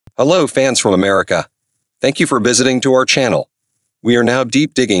Hello, fans from America. Thank you for visiting to our channel. We are now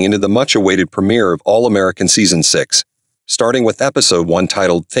deep digging into the much-awaited premiere of All-American Season 6, starting with Episode 1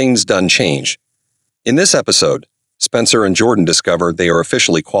 titled Things Done Change. In this episode, Spencer and Jordan discover they are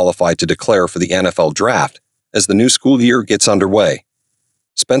officially qualified to declare for the NFL Draft as the new school year gets underway.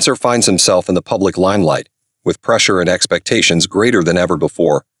 Spencer finds himself in the public limelight, with pressure and expectations greater than ever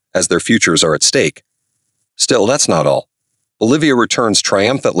before, as their futures are at stake. Still, that's not all. Olivia returns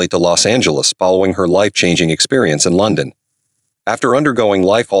triumphantly to Los Angeles following her life-changing experience in London. After undergoing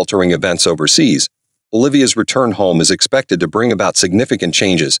life-altering events overseas, Olivia's return home is expected to bring about significant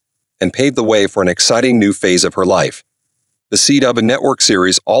changes and pave the way for an exciting new phase of her life. The CW network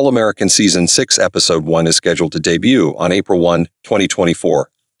series All-American Season 6 Episode 1 is scheduled to debut on April 1,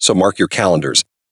 2024, so mark your calendars.